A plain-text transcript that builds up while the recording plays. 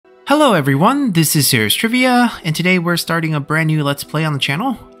Hello everyone, this is Serious Trivia, and today we're starting a brand new Let's Play on the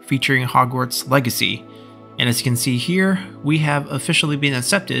channel featuring Hogwarts Legacy. And as you can see here, we have officially been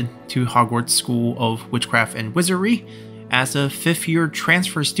accepted to Hogwarts School of Witchcraft and Wizardry as a 5th year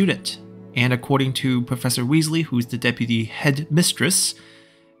transfer student. And according to Professor Weasley, who's the deputy headmistress,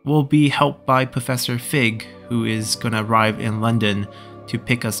 we'll be helped by Professor Fig, who is going to arrive in London to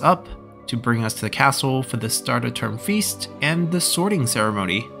pick us up, to bring us to the castle for the start of term feast and the sorting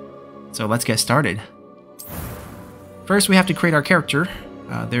ceremony. So let's get started. First, we have to create our character.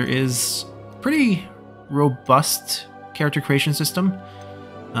 There is a pretty robust character creation system.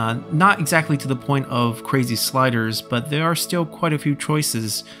 Not exactly to the point of crazy sliders, but there are still quite a few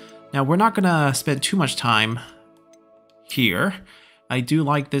choices. Now, we're not going to spend too much time here. I do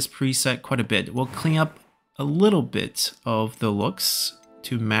like this preset quite a bit. We'll clean up a little bit of the looks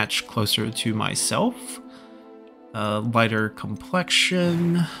to match closer to myself. Lighter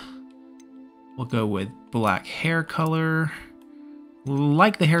complexion. We'll go with black hair color.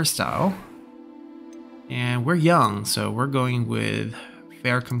 Like the hairstyle. And we're young, so we're going with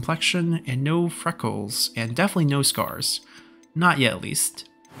fair complexion and no freckles, and definitely no scars. Not yet, at least.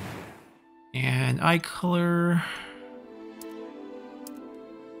 And eye color.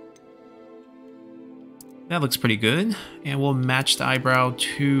 That looks pretty good. And we'll match the eyebrow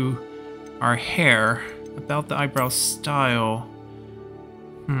to our hair. About the eyebrow style.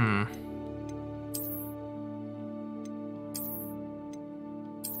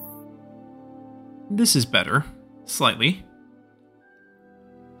 This is better. Slightly.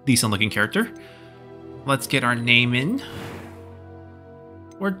 Decent looking character. Let's get our name in.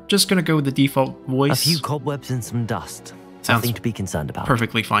 We're just gonna go with the default voice. A few cobwebs and some dust. Sounds nothing to be concerned about.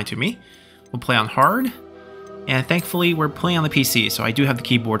 Perfectly fine to me. We'll play on hard. And thankfully, we're playing on the PC, so I do have the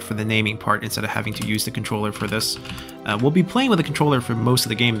keyboard for the naming part instead of having to use the controller for this. We'll be playing with the controller for most of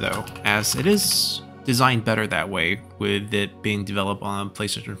the game, though, as it is designed better that way, with it being developed on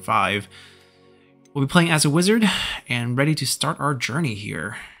PlayStation 5. We'll be playing as a wizard, and ready to start our journey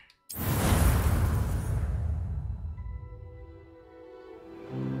here.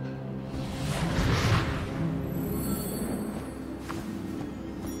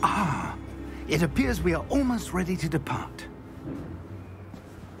 It appears we are almost ready to depart.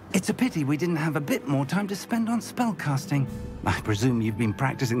 It's a pity we didn't have a bit more time to spend on spellcasting. I presume you've been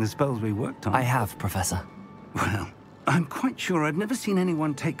practicing the spells we worked on. I have, Professor. Well, I'm quite sure I've never seen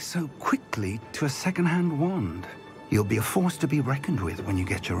anyone take so quickly to a second-hand wand. You'll be a force to be reckoned with when you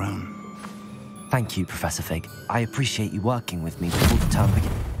get your own. Thank you, Professor Fig. I appreciate you working with me before the term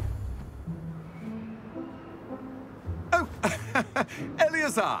begins. Oh,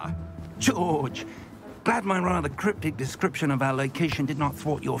 Eleazar! George, glad my rather cryptic description of our location did not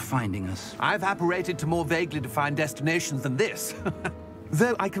thwart your finding us. I've apparated to more vaguely defined destinations than this.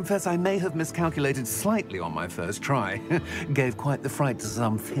 Though I confess I may have miscalculated slightly on my first try. Gave quite the fright to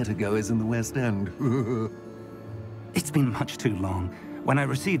some theatre-goers in the West End. It's been much too long. When I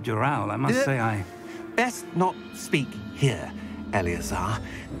received your owl, I must say I... Best not speak here, Eleazar.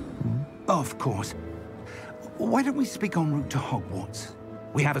 Of course. Why don't we speak en route to Hogwarts?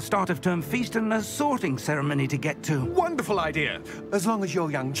 We have a start-of-term feast and a sorting ceremony to get to. Wonderful idea! As long as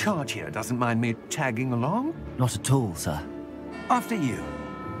your young charge here doesn't mind me tagging along. Not at all, sir. After you.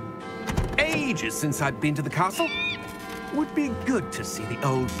 Ages since I'd been to the castle. Would be good to see the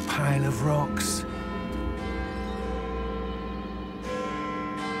old pile of rocks.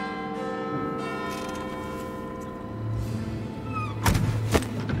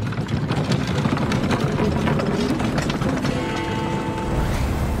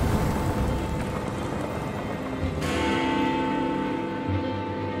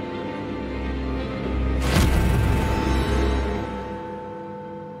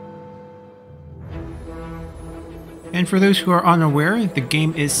 And for those who are unaware, the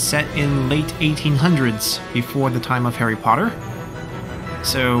game is set in late 1800s, before the time of Harry Potter.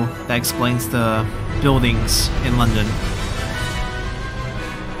 So that explains the buildings in London.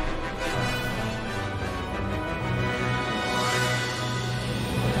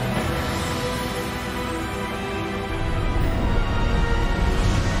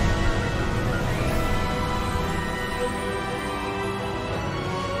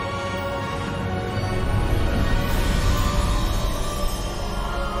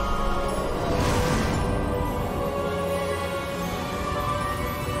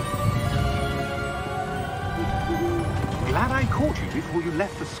 Glad I caught you before you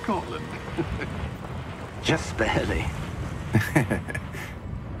left for Scotland. Just barely.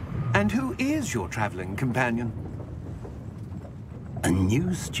 And who is your traveling companion? A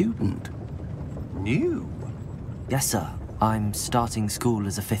new student. New? Yes, sir. I'm starting school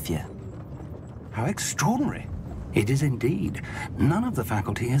as a 5th year. How extraordinary. It is indeed. None of the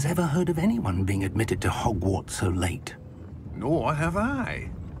faculty has ever heard of anyone being admitted to Hogwarts so late. Nor have I.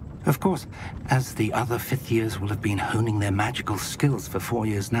 Of course, as the other 5th years will have been honing their magical skills for 4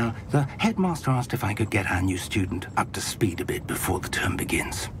 years now, the headmaster asked if I could get our new student up to speed a bit before the term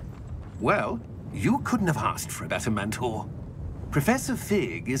begins. Well, you couldn't have asked for a better mentor. Professor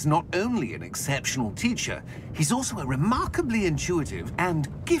Fig is not only an exceptional teacher, he's also a remarkably intuitive and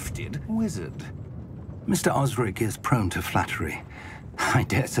gifted wizard. Mr. Osric is prone to flattery. I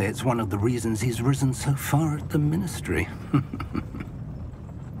dare say it's one of the reasons he's risen so far at the Ministry.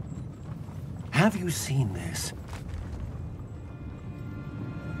 Have you seen this?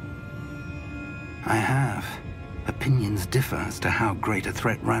 I have. Opinions differ as to how great a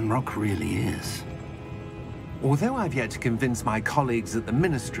threat Ranrock really is. Although I've yet to convince my colleagues at the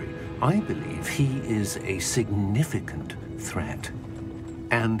Ministry, I believe he is a significant threat.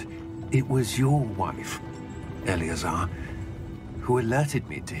 And it was your wife, Eleazar, who alerted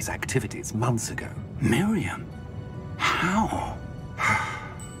me to his activities months ago. Miriam? How?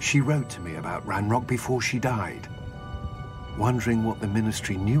 She wrote to me about Ranrock before she died, wondering what the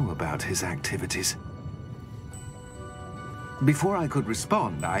Ministry knew about his activities. Before I could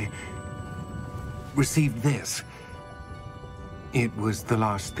respond, I received this. It was the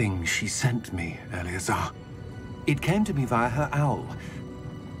last thing she sent me, Eleazar. It came to me via her owl,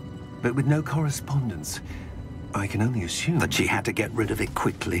 but with no correspondence. I can only assume That she had to get rid of it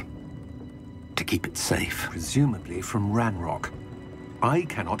quickly, to keep it safe. presumably from Ranrock. I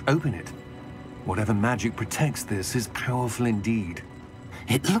cannot open it. Whatever magic protects this is powerful indeed.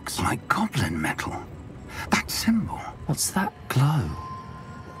 It looks like goblin metal. That symbol. What's that glow?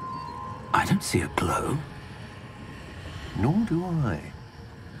 I don't see a glow. Nor do I.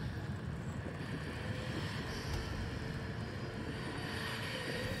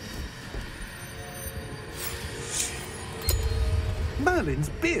 Merlin's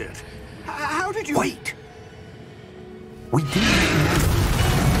beard. How did you... Wait! We didn't know.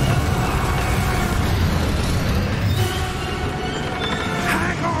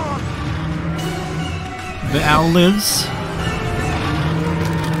 Hang on! The owl lives.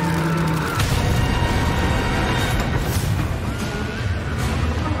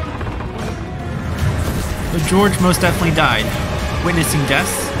 But George most definitely died, witnessing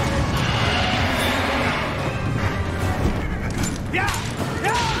deaths.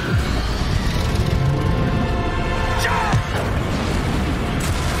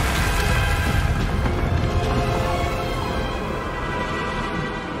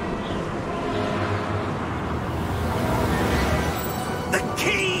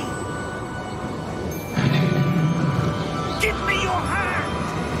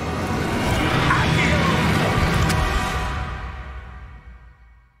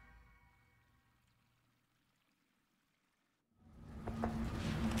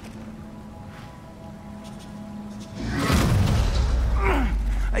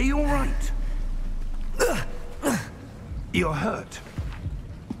 Are you all right? You're hurt.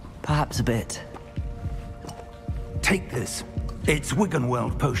 Perhaps a bit. Take this. It's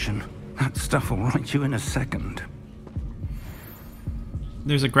Wiggenweld potion. That stuff will right you in a second.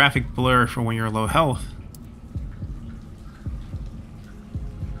 There's a graphic blur for when you're low health.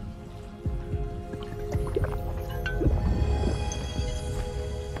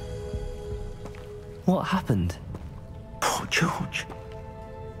 What happened? Poor George.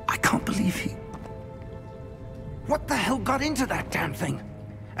 I can't believe he... What the hell got into that damn thing?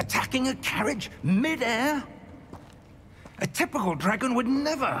 Attacking a carriage mid-air? A typical dragon would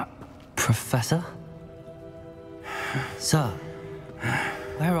never... Professor? Sir,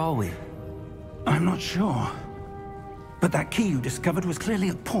 where are we? I'm not sure. But that key you discovered was clearly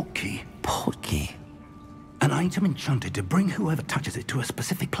a port key. Port key? An item enchanted to bring whoever touches it to a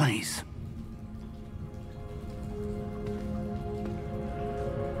specific place.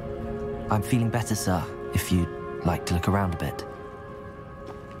 I'm feeling better, sir, if you'd like to look around a bit.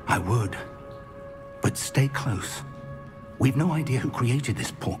 I would. But stay close. We've no idea who created this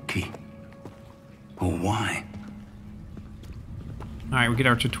port key. Or why. Alright, we get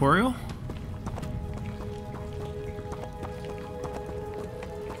our tutorial.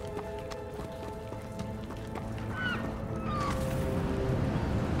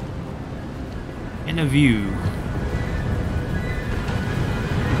 And a view.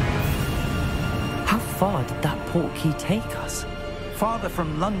 How far did that port key take us? Farther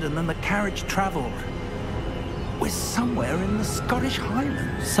from London than the carriage traveled. We're somewhere in the Scottish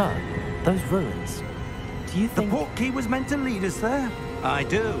Highlands. Sir, those ruins. Do you The think... port key was meant to lead us there? I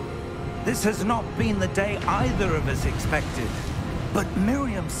do. This has not been the day either of us expected. But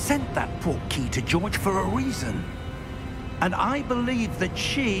Miriam sent that portkey to George for a reason. And I believe that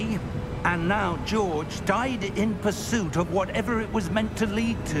she, and now George, died in pursuit of whatever it was meant to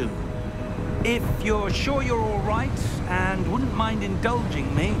lead to. If you're sure you're all right, and wouldn't mind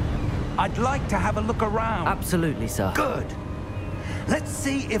indulging me, I'd like to have a look around. Absolutely, sir. Good. Let's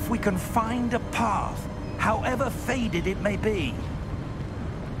see if we can find a path, however faded it may be.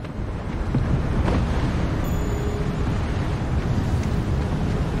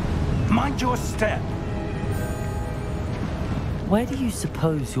 Mind your step. Where do you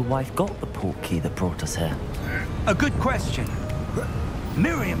suppose your wife got the portkey that brought us here? A good question.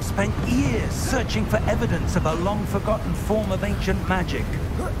 Miriam spent years searching for evidence of a long-forgotten form of ancient magic.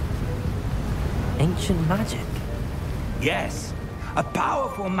 Ancient magic? Yes, a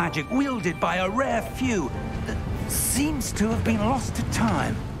powerful magic wielded by a rare few that seems to have been lost to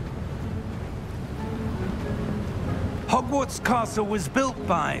time. Hogwarts Castle was built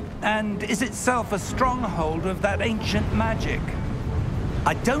by, and is itself a stronghold of that ancient magic.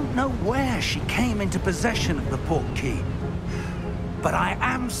 I don't know where she came into possession of the portkey, but I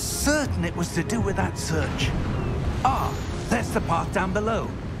am certain it was to do with that search. Ah, there's the path down below.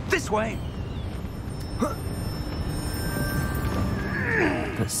 This way.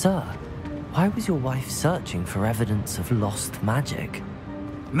 But sir, why was your wife searching for evidence of lost magic?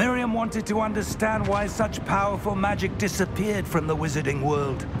 Miriam wanted to understand why such powerful magic disappeared from the wizarding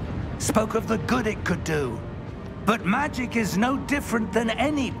world. Spoke of the good it could do. But magic is no different than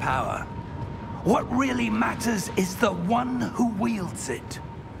any power. What really matters is the one who wields it.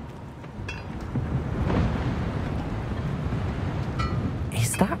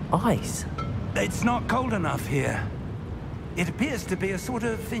 Is that ice? It's not cold enough here. It appears to be a sort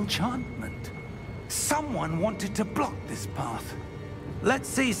of enchantment. Someone wanted to block this path. Let's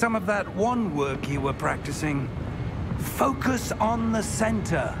see some of that wand work you were practicing. Focus on the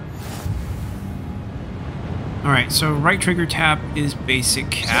center. Alright, so right trigger tap is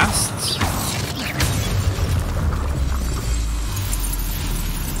basic cast.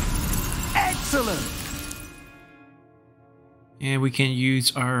 Excellent! And we can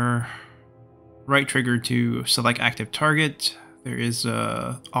use our right trigger to select active target. There is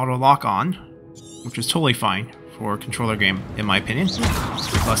a auto lock on, which is totally fine for a controller game, in my opinion.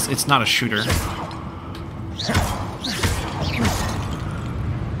 Plus, it's not a shooter.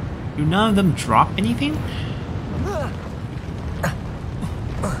 Do none of them drop anything?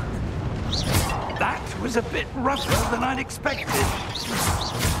 That was a bit rougher than I'd expected.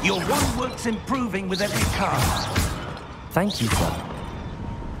 Your wand work's improving with every cast. Thank you, sir.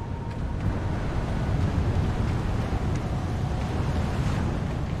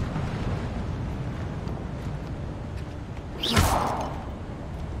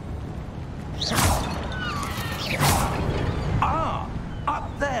 Ah,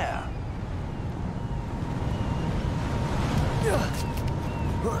 up there.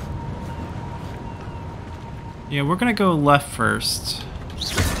 Yeah, we're gonna go left first.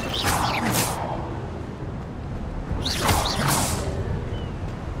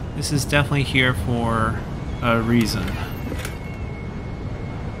 This is definitely here for a reason.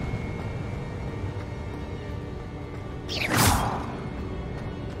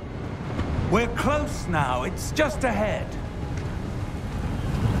 We're close now. It's just ahead.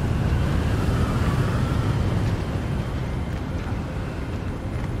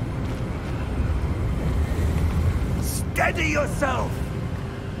 Steady yourself!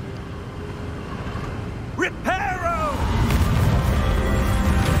 Reparo!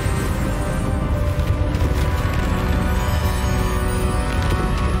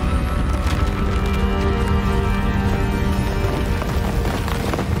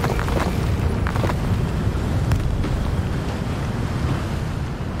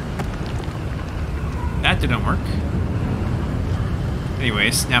 That didn't work.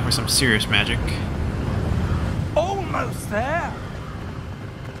 Anyways, now for some serious magic. Almost there!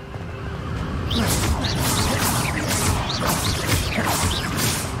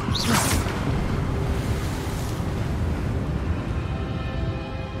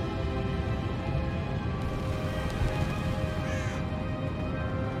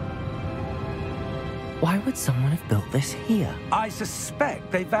 Why would someone have built this here? I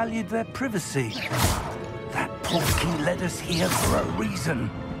suspect they valued their privacy. That portkey led us here for a reason.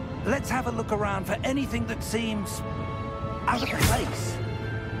 Let's have a look around for anything that seems out of place.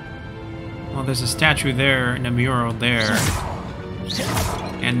 Well, there's a statue there and a mural there.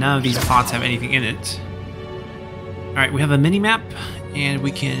 And none of these pots have anything in it. Alright, we have a mini-map, and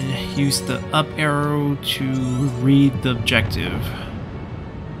we can use the up arrow to read the objective.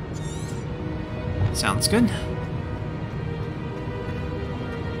 Sounds good.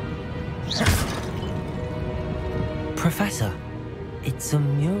 Professor, it's a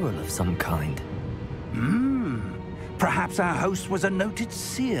mural of some kind. Perhaps our host was a noted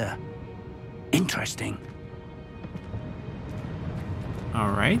seer. Interesting. All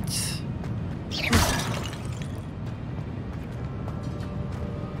right.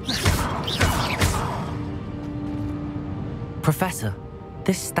 Professor,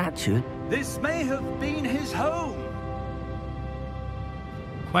 this statue... This may have been his home.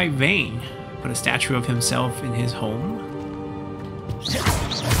 Quite vain. Put a statue of himself in his home.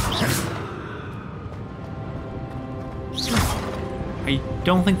 I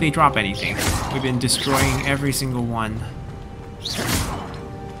don't think they drop anything. We've been destroying every single one.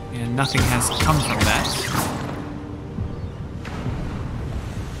 And nothing has come from that.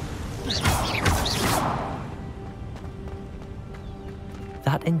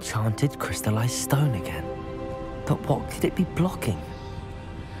 That enchanted crystallized stone again. But what could it be blocking?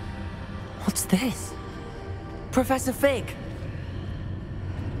 What's this? Professor Fig!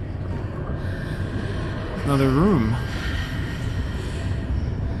 Another room.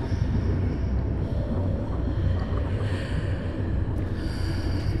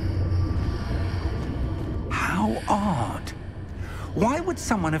 How odd. Why would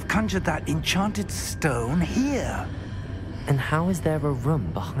someone have conjured that enchanted stone here? And how is there a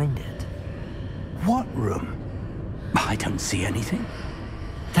room behind it? What room? I don't see anything.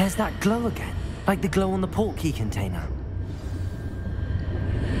 There's that glow again, like the glow on the portkey container.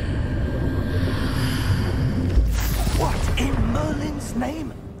 What in Merlin's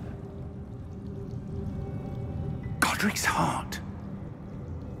name? Godric's heart.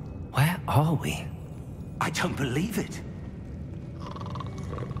 Where are we? I don't believe it.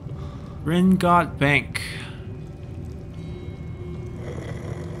 Gringott Bank.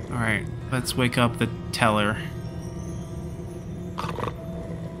 Alright, let's wake up the teller.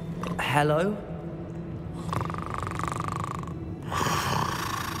 Hello?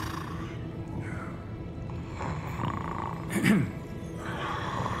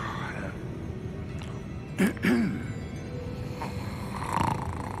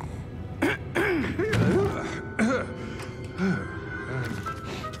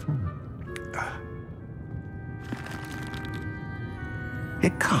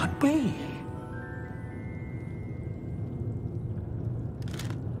 It can't be.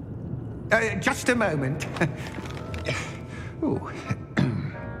 Just a moment. Oh.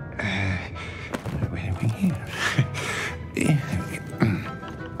 Where are we here?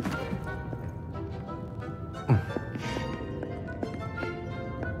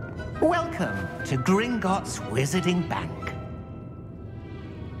 Welcome to Gringotts Wizarding Bank.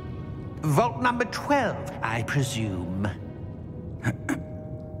 Vault number 12, I presume.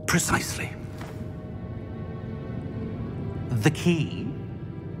 Precisely. The key?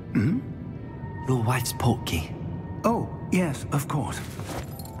 Your wife's portkey. Oh, yes, of course.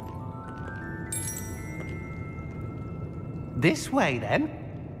 This way, then.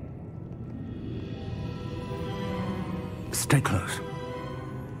 Stay close.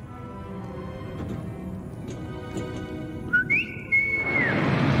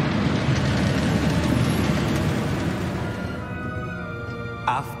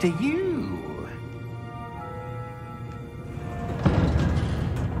 After you.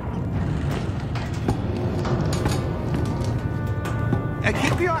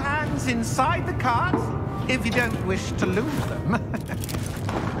 Keep your hands inside the cart if you don't wish to lose them.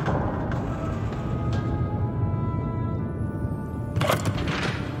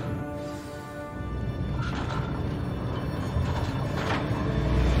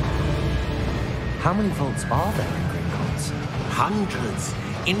 How many vaults are there in Gringotts? Hundreds.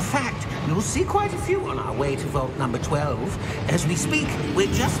 In fact, you'll see quite a few on our way to vault number 12. As we speak,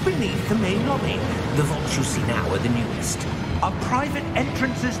 we're just beneath the main lobby. The vaults you see now are the newest. Are private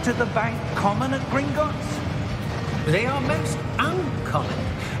entrances to the bank common at Gringotts? They are most uncommon.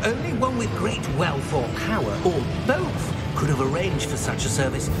 Only one with great wealth or power, or both, could have arranged for such a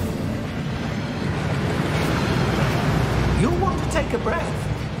service. You'll want to take a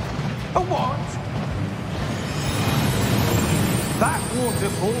breath. A what? That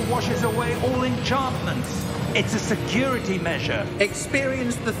waterfall washes away all enchantments. It's a security measure.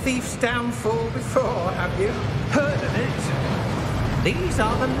 Experienced the thief's downfall before, have you? Heard of it? These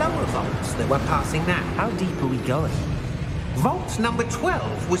are the lower vaults that we're passing now. How deep are we going? Vault number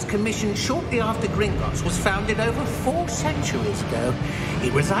 12 was commissioned shortly after Gringotts was founded over 4 centuries ago.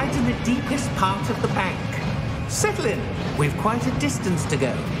 It resides in the deepest part of the bank. Settle in. We've quite a distance to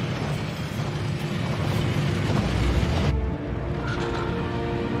go.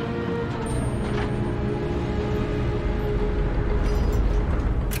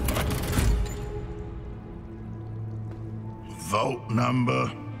 Vault number?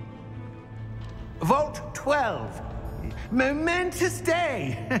 Vault 12. Momentous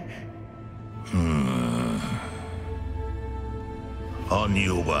day. On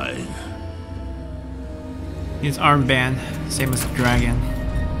your way. His armband, same as the dragon.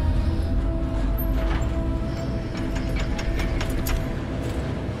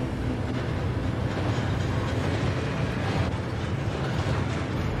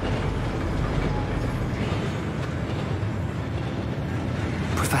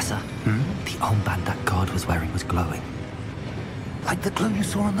 Professor, the armband that guard was wearing was glowing. Like the glow you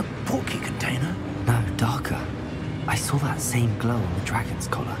saw on the porky container? No, darker. I saw that same glow on the dragon's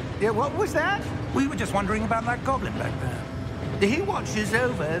collar. Yeah, what was that? We were just wondering about that goblin back there. He watches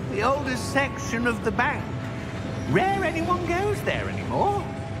over the oldest section of the bank. Rare anyone goes there anymore.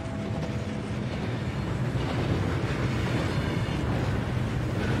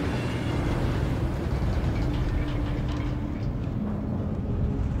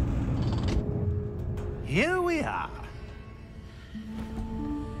 Here we are.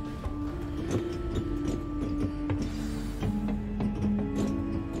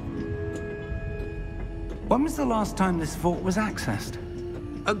 When was the last time this vault was accessed?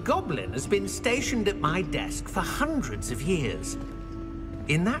 A goblin has been stationed at my desk for hundreds of years.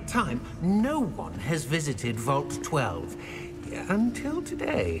 In that time, no one has visited Vault 12 until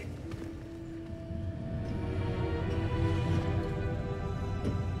today.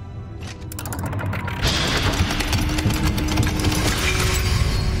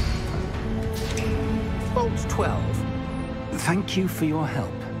 Vault 12. Thank you for your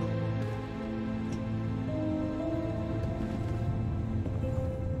help.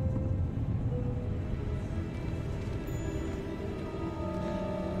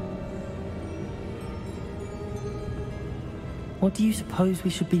 What do you suppose we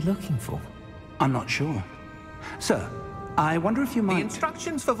should be looking for? I'm not sure. Sir, I wonder if you The might...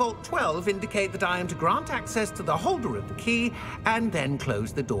 instructions for Vault 12 indicate that I am to grant access to the holder of the key and then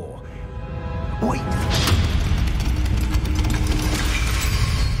close the door. Wait!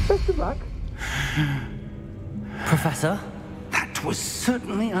 Best of luck. Professor? That was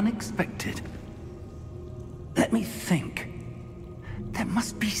certainly unexpected. Let me think. There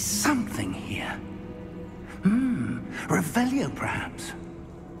must be something here. Revelio, perhaps?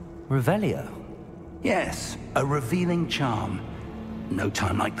 Revelio? Yes, a revealing charm. No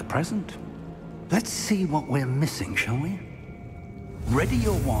time like the present. Let's see what we're missing, shall we? Ready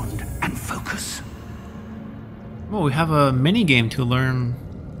your wand and focus. Well, we have a mini game to learn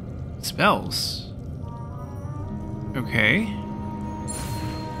spells. Okay.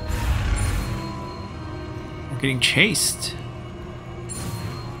 We're getting chased.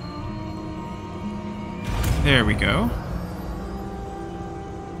 There we go.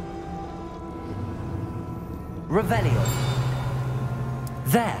 Revelio.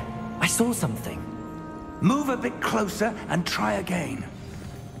 There! I saw something. Move a bit closer and try again.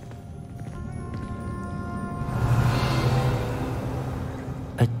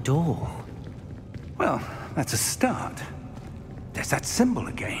 A door. Well, that's a start. There's that symbol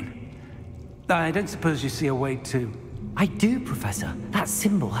again. I don't suppose you see a way to... I do, Professor. That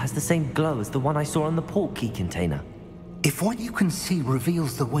symbol has the same glow as the one I saw on the port key container. If what you can see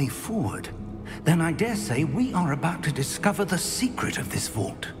reveals the way forward, then I dare say we are about to discover the secret of this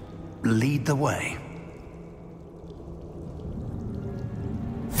vault. Lead the way.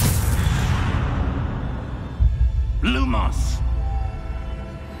 Lumos!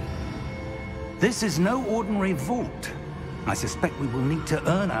 This is no ordinary vault. I suspect we will need to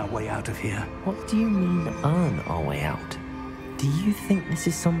earn our way out of here. What do you mean, earn our way out? Do you think this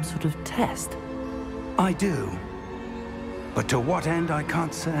is some sort of test? I do. But to what end, I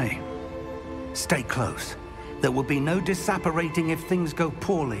can't say. Stay close. There will be no disapparating if things go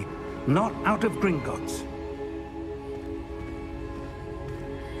poorly. Not out of Gringotts.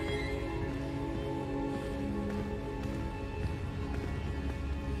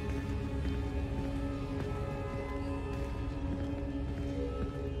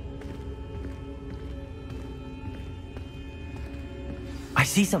 I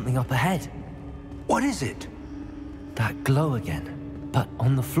see something up ahead. What is it? That glow again, but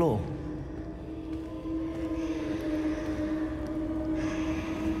on the floor.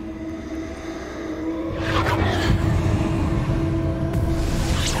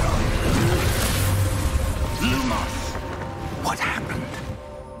 Lumos! What happened?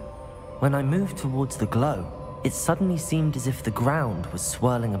 When I moved towards the glow, it suddenly seemed as if the ground was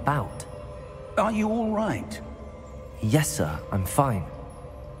swirling about. Are you all right? Yes, sir, I'm fine.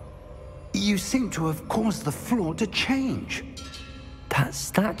 You seem to have caused the floor to change. That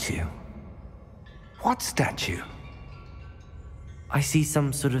statue? What statue? I see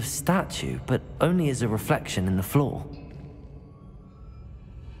some sort of statue, but only as a reflection in the floor.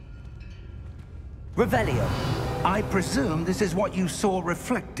 Revelio. I presume this is what you saw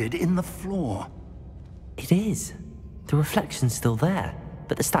reflected in the floor. It is. The reflection's still there,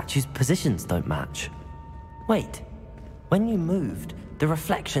 but the statue's positions don't match. Wait. When you moved, the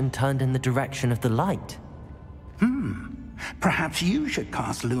reflection turned in the direction of the light. Perhaps you should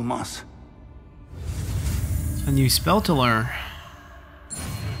cast Lumos. A new spell to learn.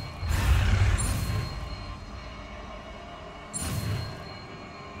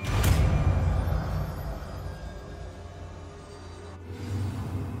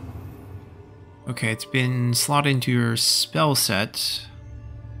 Okay, it's been slotted into your spell set,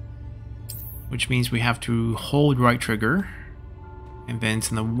 which means we have to hold right trigger, and then it's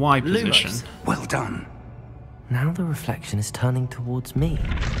in the Y position. Well done. Now the reflection is turning towards me.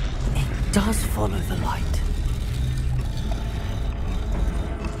 It does follow the light.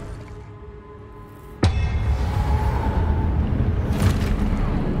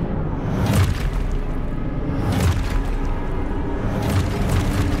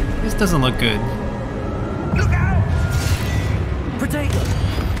 This doesn't look good. Look out! Potato!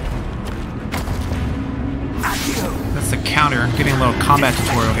 Accio! That's the counter. Getting a little combat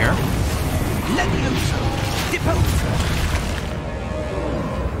tutorial here. Levioso! Deposa!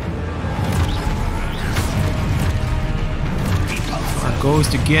 Our goal is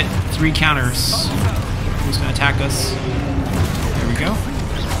to get 3 counters. Who's going to attack us? There we go.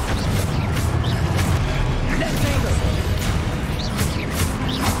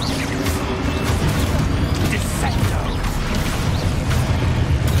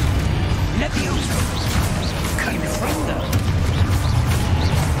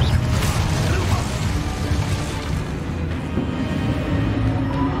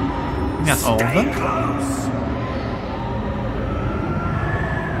 That's all of them.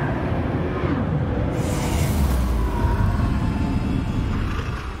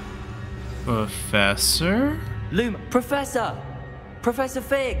 Professor? Professor! Professor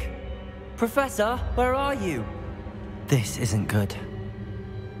Fig! Professor, where are you? This isn't good.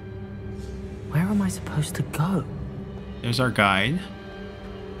 Where am I supposed to go? There's our guide.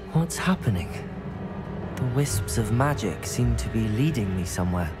 What's happening? The wisps of magic seem to be leading me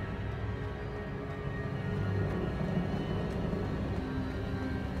somewhere.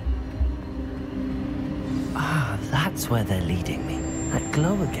 Ah, that's where they're leading me. That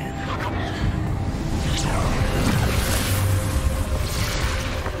glow again.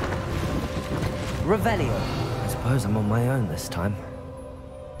 Revelio. I suppose I'm on my own this time.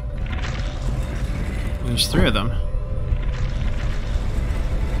 There's 3 of them.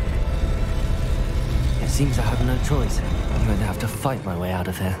 It seems I have no choice. I'm going to have to fight my way out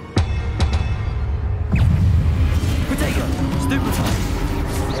of here. Potato! Stupefy!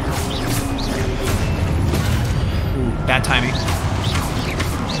 Ooh, bad timing.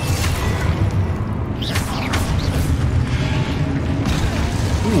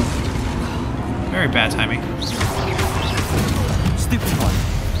 Ooh. Very bad timing. Stupefy!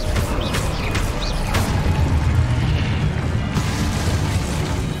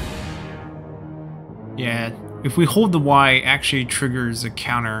 Yeah, if we hold the Y, it actually triggers a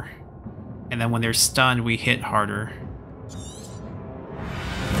counter. And then when they're stunned, we hit harder.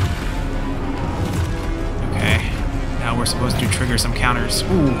 Okay, now we're supposed to trigger some counters. Ooh.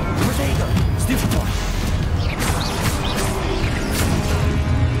 Ooh,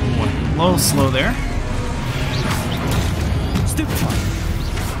 a little slow there.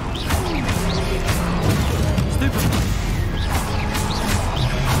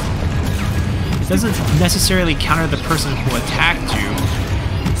 It doesn't necessarily counter the person who attacked you.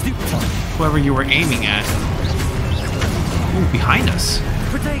 Whoever you were aiming at. Ooh, behind us.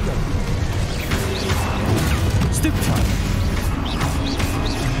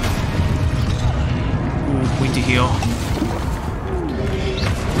 Ooh, wait to heal.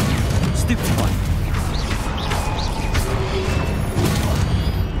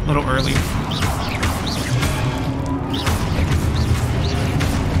 A little early.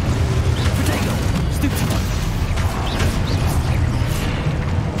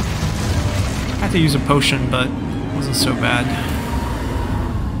 I had to use a potion, but it wasn't so bad.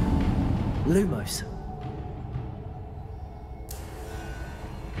 Lumos.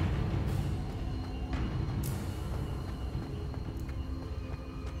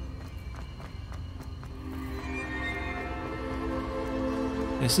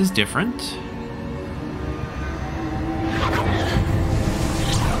 This is different.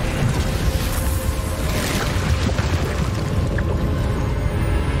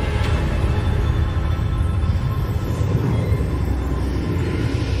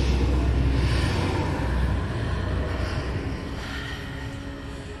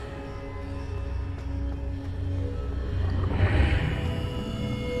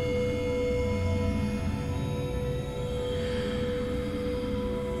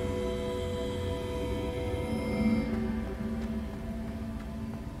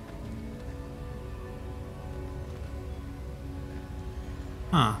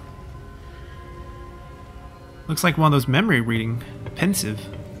 Huh. Looks like one of those memory reading. Pensieve.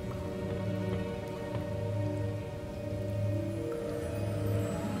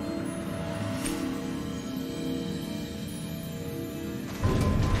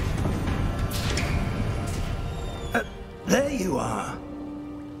 There you are.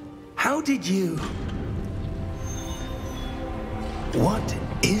 How did you... What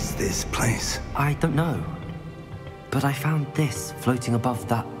is this place? I don't know. But I found this floating above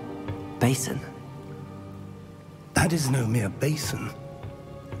that basin. That is no mere basin.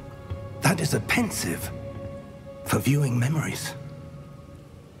 That is a pensieve for viewing memories.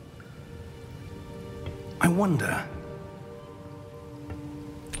 I wonder...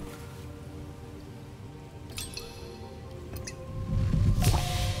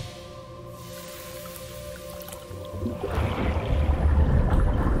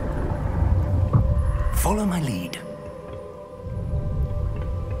 Follow my lead.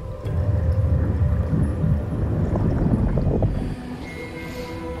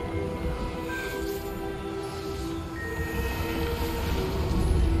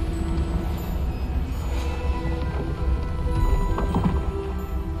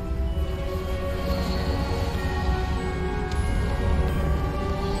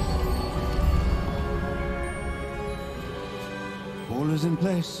 All is in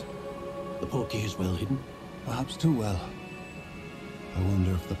place. The portkey is well hidden. Perhaps too well. I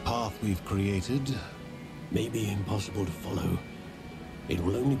wonder if the path we've created... May be impossible to follow. It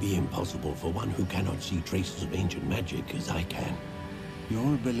will only be impossible for one who cannot see traces of ancient magic as I can.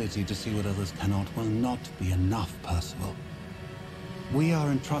 Your ability to see what others cannot will not be enough, Percival. We are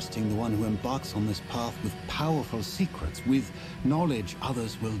entrusting the one who embarks on this path with powerful secrets, with knowledge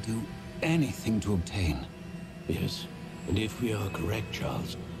others will do anything to obtain. Yes, and if we are correct,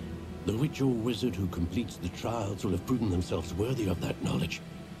 Charles, the witch or wizard who completes the trials will have proven themselves worthy of that knowledge,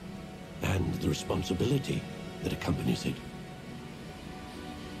 and the responsibility that accompanies it.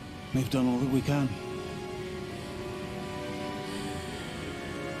 We've done all that we can.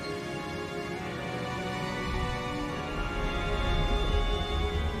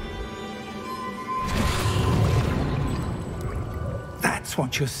 That's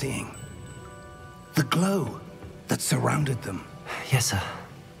what you're seeing. The glow that surrounded them. Yes, sir.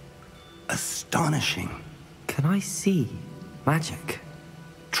 Astonishing. Can I see magic?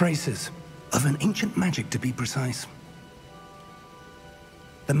 Traces of an ancient magic, to be precise.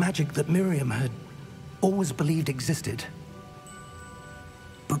 The magic that Miriam had always believed existed,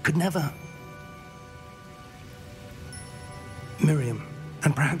 but could never. Miriam,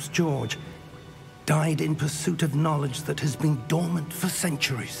 and perhaps George, died in pursuit of knowledge that has been dormant for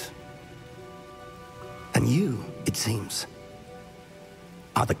centuries. And you, it seems,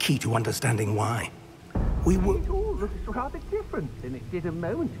 are the key to understanding why. We were... It all looks rather different than it did a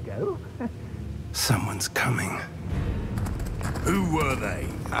moment ago. Someone's coming. Who were they?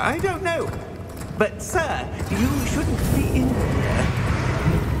 I don't know. But, sir, you shouldn't be in here.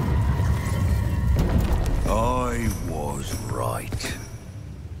 I was right.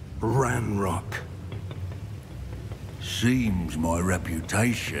 Ranrock. Seems my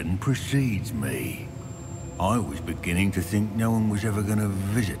reputation precedes me. I was beginning to think no one was ever going to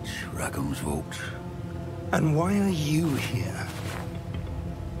visit Rackham's vault. And why are you here?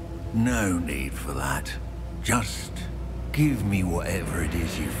 No need for that. Just give me whatever it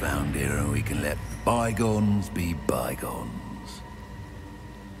is you found here and we can let bygones be bygones.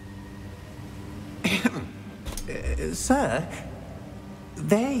 Sir,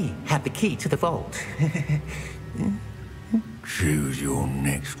 they had the key to the vault. Choose your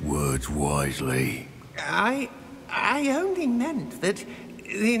next words wisely. I only meant that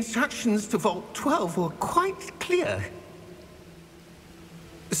the instructions to Vault 12 were quite clear.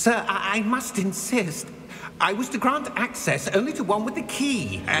 Sir, I must insist. I was to grant access only to one with the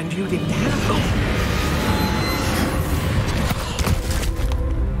key, and you didn't have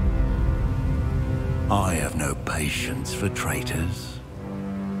I have no patience for traitors.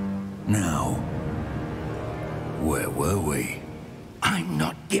 Now, where were we? I'm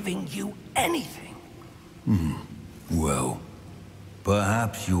not giving you anything. Well,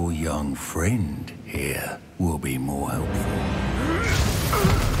 perhaps your young friend here will be more helpful.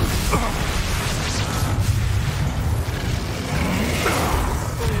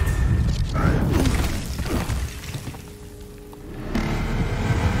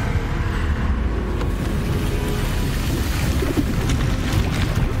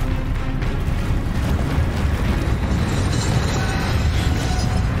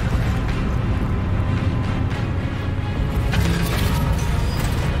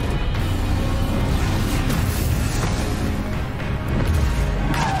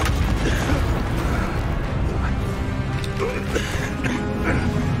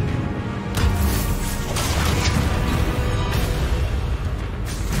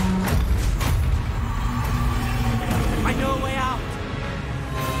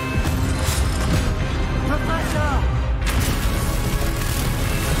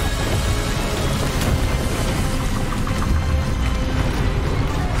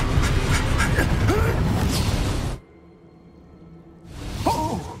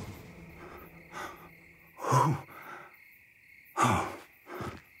 Oh. Oh.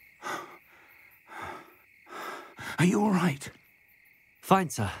 Are you all right?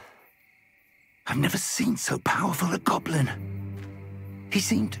 Fine, sir. I've never seen so powerful a goblin. He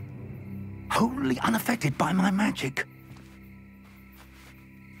seemed wholly unaffected by my magic.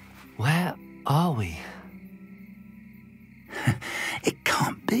 Where are we? It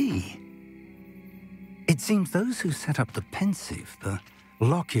can't be. It seems those who set up the Pensieve, the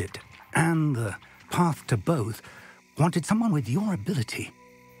locket, and the path to both wanted someone with your ability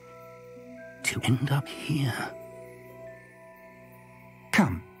to end up here.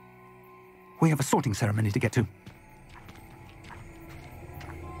 Come. We have a sorting ceremony to get to.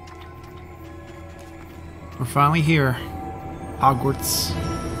 We're finally here. Hogwarts.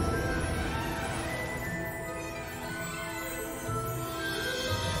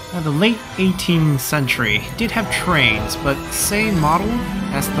 Now, the late 18th century did have trains, but same model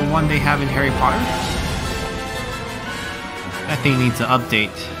as the one they have in Harry Potter. That thing needs an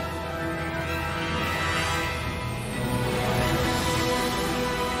update.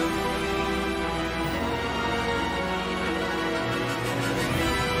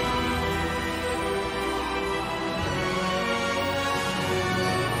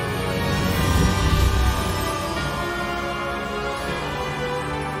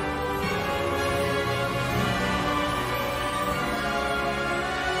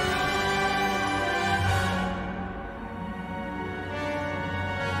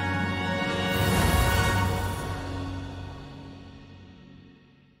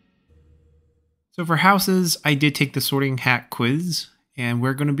 So for houses, I did take the Sorting Hat quiz, and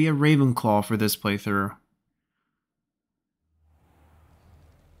we're going to be a Ravenclaw for this playthrough.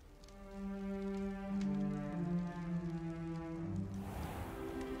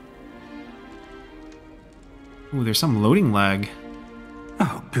 Ooh, there's some loading lag.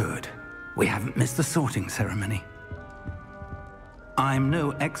 Oh, good. We haven't missed the sorting ceremony. I'm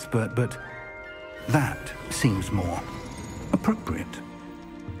no expert, but that seems more appropriate.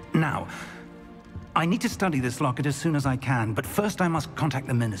 Now, I need to study this locket as soon as I can, but first I must contact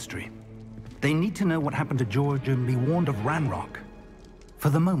the Ministry. They need to know what happened to George and be warned of Ranrock. For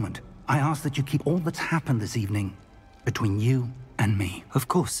the moment, I ask that you keep all that's happened this evening between you and me. Of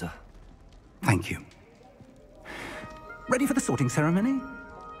course, sir. Thank you. Ready for the sorting ceremony?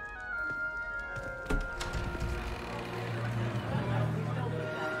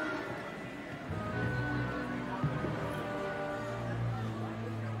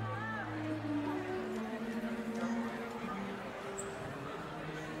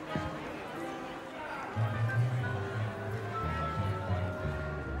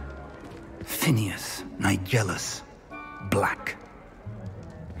 Phineas, Nigellus, Black.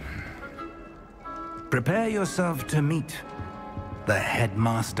 Prepare yourself to meet the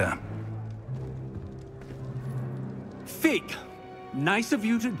headmaster. Fig, nice of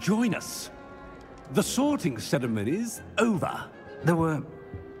you to join us. The sorting ceremony's over. There were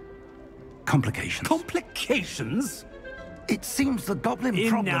complications. Complications? It seems the goblin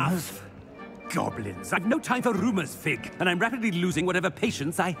problem has... Enough. Goblins. I've no time for rumors, Fig, and I'm rapidly losing whatever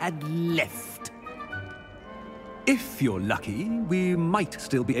patience I had left. If you're lucky, we might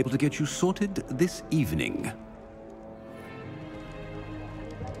still be able to get you sorted this evening.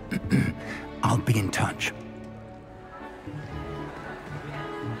 I'll be in touch.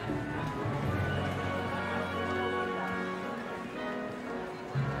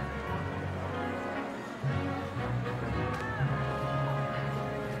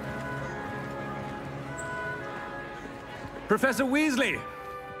 Professor Weasley,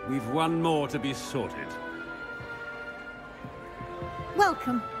 we've one more to be sorted.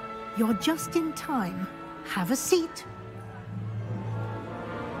 Welcome. You're just in time. Have a seat.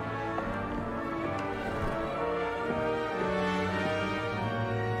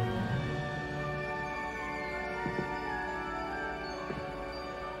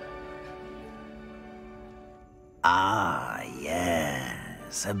 Ah,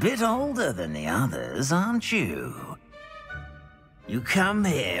 yes. A bit older than the others, aren't you? You come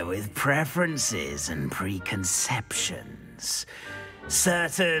here with preferences and preconceptions.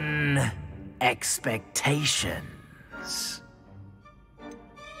 Certain expectations.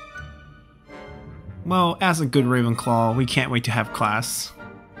 Well, as a good Ravenclaw, we can't wait to have class.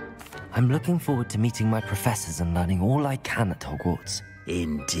 I'm looking forward to meeting my professors and learning all I can at Hogwarts.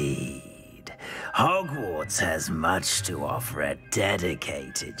 Indeed. Hogwarts has much to offer a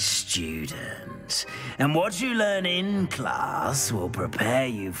dedicated student. And what you learn in class will prepare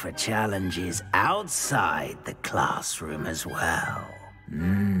you for challenges outside the classroom as well.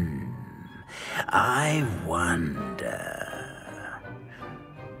 I wonder...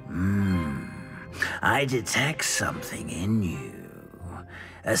 I detect something in you.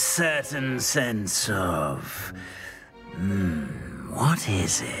 A certain sense of... what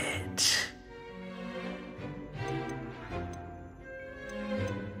is it?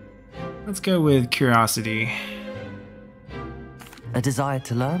 Let's go with curiosity. A desire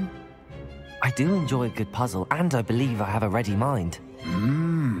to learn? I do enjoy a good puzzle, and I believe I have a ready mind.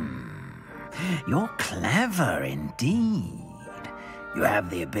 You're clever indeed. You have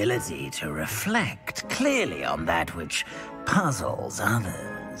the ability to reflect clearly on that which puzzles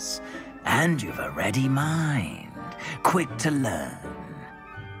others. And you've a ready mind, quick to learn.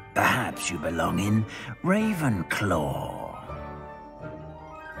 Perhaps you belong in Ravenclaw.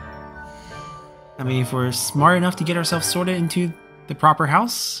 I mean, if we're smart enough to get ourselves sorted into the proper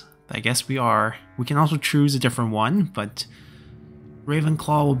house, I guess we are. We can also choose a different one, but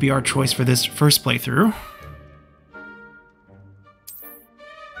Ravenclaw will be our choice for this first playthrough.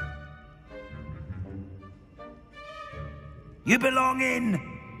 You belong in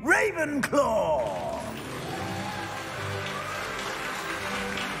Ravenclaw!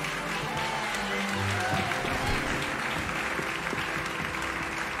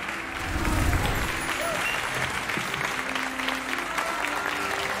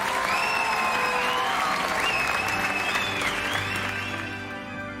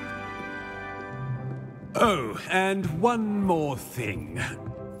 Oh, and one more thing.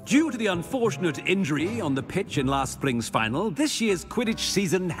 Due to the unfortunate injury on the pitch in last spring's final, this year's Quidditch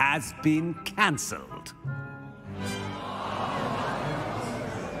season has been cancelled.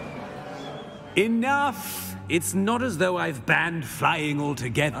 Enough! It's not as though I've banned flying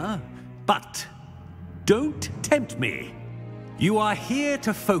altogether, but don't tempt me. You are here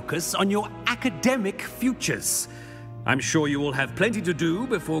to focus on your academic futures. I'm sure you will have plenty to do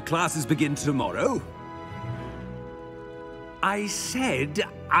before classes begin tomorrow. I said,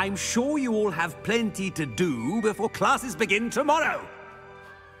 I'm sure you all have plenty to do before classes begin tomorrow.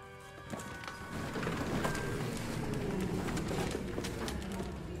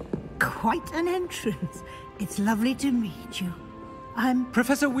 Quite an entrance. It's lovely to meet you.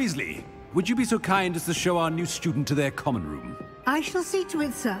 Professor Weasley, would you be so kind as to show our new student to their common room? I shall see to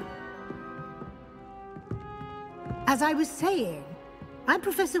it, sir. As I was saying, I'm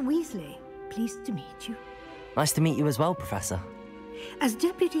Professor Weasley. Pleased to meet you. Nice to meet you as well, Professor. As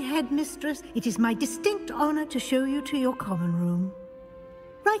Deputy Headmistress, it is my distinct honor to show you to your common room.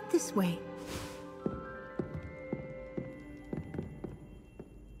 Right this way.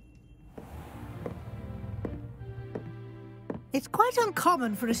 It's quite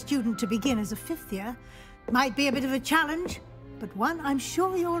uncommon for a student to begin as a fifth year. Might be a bit of a challenge, but one I'm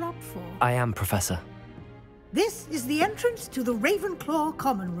sure you're up for. I am, Professor. This is the entrance to the Ravenclaw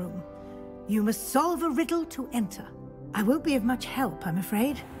common room. You must solve a riddle to enter. I won't be of much help, I'm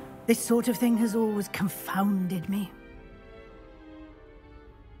afraid. This sort of thing has always confounded me.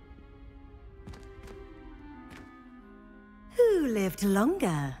 Who lived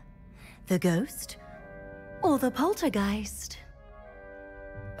longer? The ghost or the poltergeist?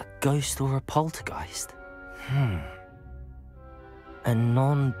 A ghost or a poltergeist? A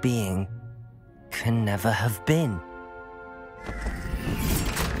non-being can never have been.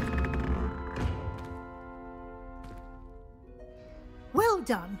 Well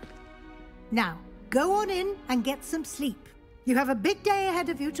done. Now, go on in and get some sleep. You have a big day ahead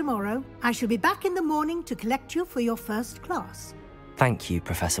of you tomorrow. I shall be back in the morning to collect you for your first class. Thank you,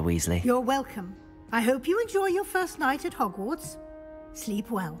 Professor Weasley. You're welcome. I hope you enjoy your first night at Hogwarts. Sleep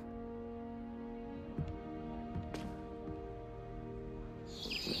well.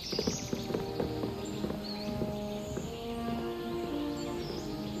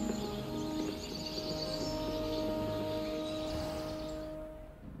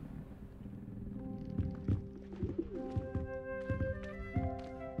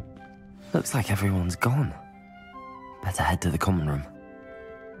 Looks like everyone's gone. Better head to the common room.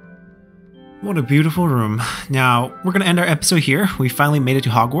 What a beautiful room. Now, we're going to end our episode here. We finally made it to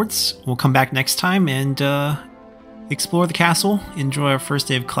Hogwarts. We'll come back next time and explore the castle, enjoy our first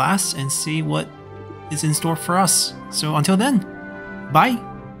day of class, and see what is in store for us. So until then, bye!